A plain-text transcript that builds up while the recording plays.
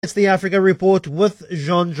It's the Africa Report with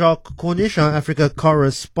Jean-Jacques Cornish, our Africa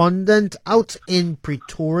correspondent, out in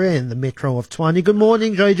Pretoria in the metro of Tshwane. Good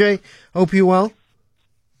morning, JJ. Hope you're well.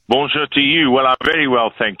 Bonjour to you. Well, I'm very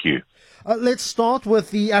well, thank you. Let's start with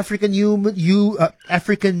the African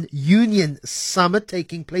Union Summit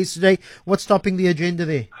taking place today. What's topping the agenda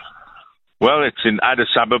there? Well, it's in Addis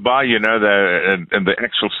Ababa, and the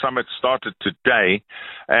actual summit started today,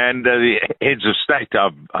 and the heads of state, I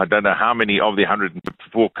don't know how many of the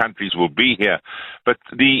 154 countries will be here, but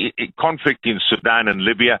the conflict in Sudan and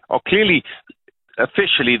Libya are clearly,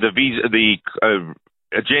 officially, the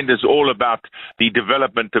agenda is all about the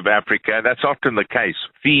development of Africa. That's often the case.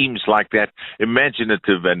 Themes like that,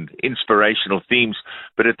 imaginative and inspirational themes.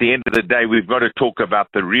 But at the end of the day, we've got to talk about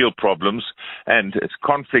the real problems. And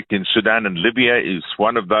conflict in Sudan and Libya is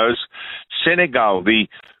one of those. Senegal, the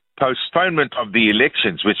postponement of the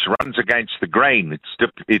elections, which runs against the grain.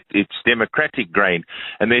 It's democratic grain.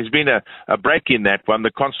 And there's been a break in that one.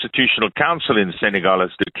 The Constitutional Council in Senegal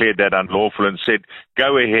has declared that unlawful and said,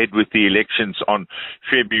 go ahead with the elections on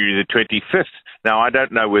February the 25th. Now, I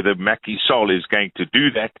don't know whether Macky Sall is going to do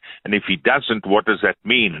that. And if he doesn't, what does that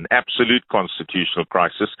mean? An absolute constitutional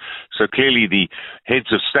crisis. So clearly the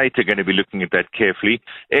heads of state are going to be looking at that carefully.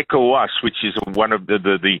 ECOWAS, which is one of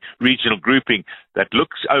the regional grouping that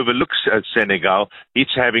overlooks Senegal,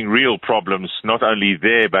 it's having real problems, not only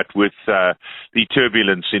there, but with the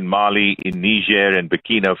turbulence in Mali, in Niger, and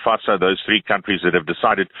Burkina Faso, those three countries that have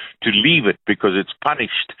decided to leave it because it's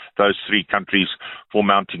punished those three countries for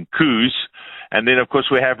mounting coups. And then, of course,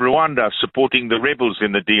 we have Rwanda supporting the rebels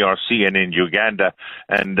in the DRC and in Uganda,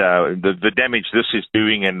 and the damage this is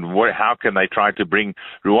doing, and how can they try to bring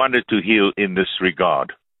Rwanda to heel in this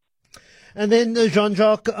regard. And then,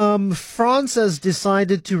 Jean-Jacques, France has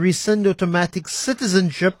decided to rescind automatic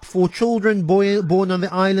citizenship for children born on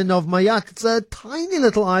the island of Mayotte. It's a tiny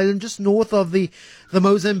little island just north of the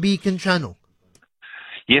Mozambican Channel.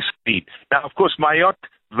 Yes, indeed. Now, of course, Mayotte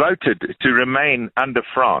voted to remain under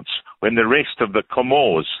France when the rest of the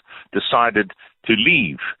Comores decided to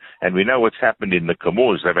leave. And we know what's happened in the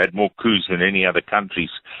Comores. They've had more coups than any other countries.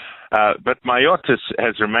 But Mayotte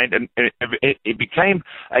has remained, and it became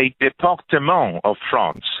a département of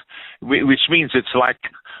France, which means it's like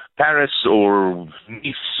Paris or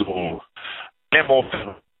Nice or Clermont,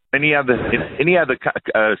 any other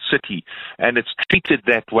city, and it's treated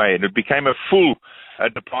that way. And it became a full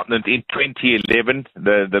department in 2011.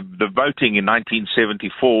 The voting in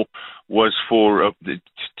 1974 was for to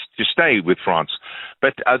stay with France.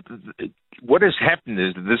 But what has happened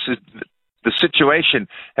is the situation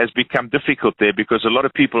has become difficult there because a lot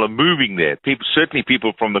of people are moving there. Certainly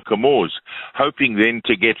people from the Comores, hoping then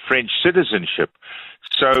to get French citizenship.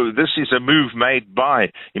 So this is a move made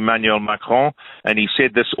by Emmanuel Macron, and he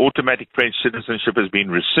said this automatic French citizenship has been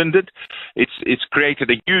rescinded. It's created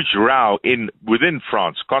a huge row within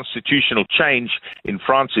France. Constitutional change in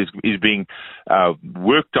France is being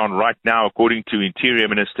worked on right now, according to Interior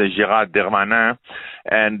Minister Gérald Darmanin,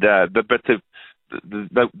 and the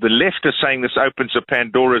left is saying this opens a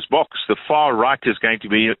Pandora's box. The far right is going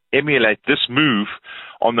to emulate this move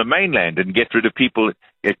on the mainland and get rid of people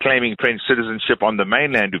claiming French citizenship on the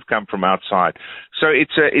mainland who've come from outside. So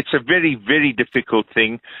it's a very, very difficult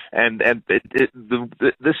thing, and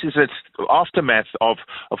this is an aftermath of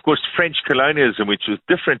course, French colonialism, which was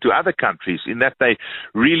different to other countries in that they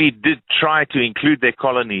really did try to include their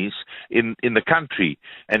colonies in the country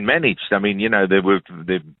and managed. I mean,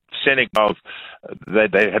 Senegal,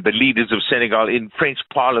 they had the leaders of Senegal in French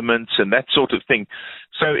parliaments and that sort of thing.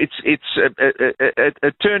 So it's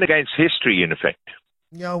a turn against history, in effect.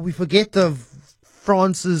 Yeah, we forget of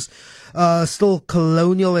France's still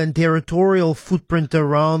colonial and territorial footprint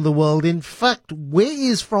around the world. In fact, where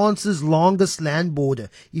is France's longest land border?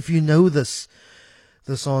 If you know this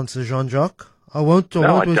answer, Jean-Jacques. I won't waste your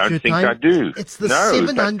time. I don't think I do. It's the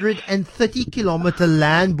 730-kilometer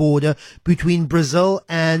land border between Brazil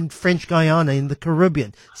and French Guiana in the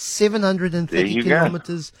Caribbean. 730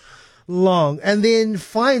 kilometers long. And then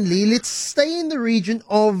finally, let's stay in the region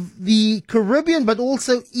of the Caribbean, but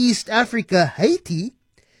also East Africa, Haiti.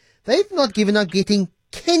 They've not given up getting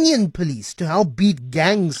Kenyan police to help beat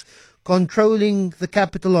gangs controlling the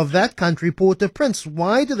capital of that country, Port-au-Prince.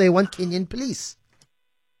 Why do they want Kenyan police?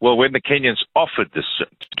 Well, when the Kenyans offered to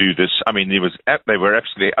do this, I mean, they were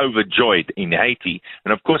absolutely overjoyed in Haiti,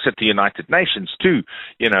 and of course at the United Nations too,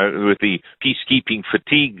 with the peacekeeping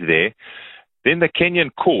fatigue there. Then the Kenyan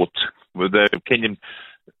court, with the Kenyan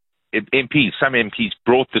MPs, some MPs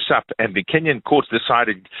brought this up, and the Kenyan courts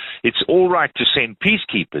decided it's all right to send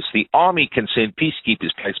peacekeepers. The army can send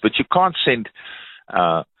peacekeepers, but you can't send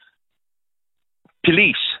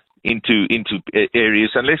police into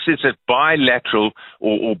areas unless it's a bilateral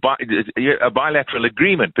a bilateral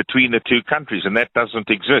agreement between the two countries, and that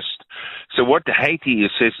doesn't exist. So what Haiti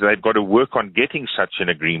says, they've got to work on getting such an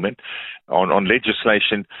agreement on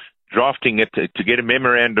legislation, drafting it to get a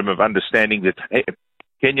memorandum of understanding that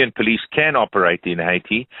Kenyan police can operate in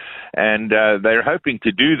Haiti, and they're hoping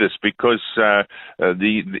to do this because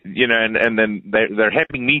and then they're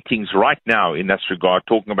having meetings right now in this regard,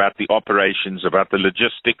 talking about the operations, about the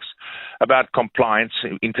logistics, about compliance,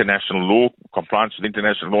 international law, compliance with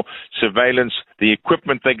international law, surveillance, the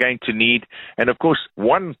equipment they're going to need, and of course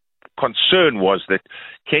one concern was that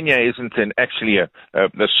Kenya isn't actually a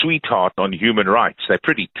sweetheart on human rights. They're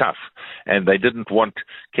pretty tough, and they didn't want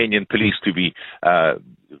Kenyan police to be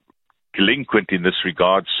delinquent in this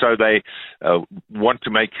regard. So they want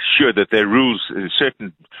to make sure that there are rules,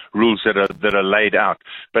 certain rules that are laid out.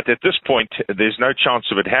 But at this point, there's no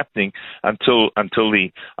chance of it happening until I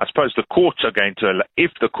suppose the courts are going to,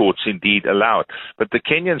 if the courts indeed allow it. But the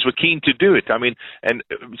Kenyans were keen to do it. I mean, and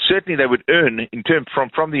certainly they would earn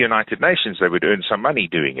from the United Nations, they would earn some money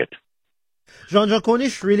doing it. Jean-Jacques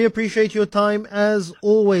Cornish, really appreciate your time as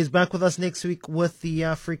always. Back with us next week with the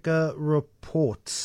Africa Report.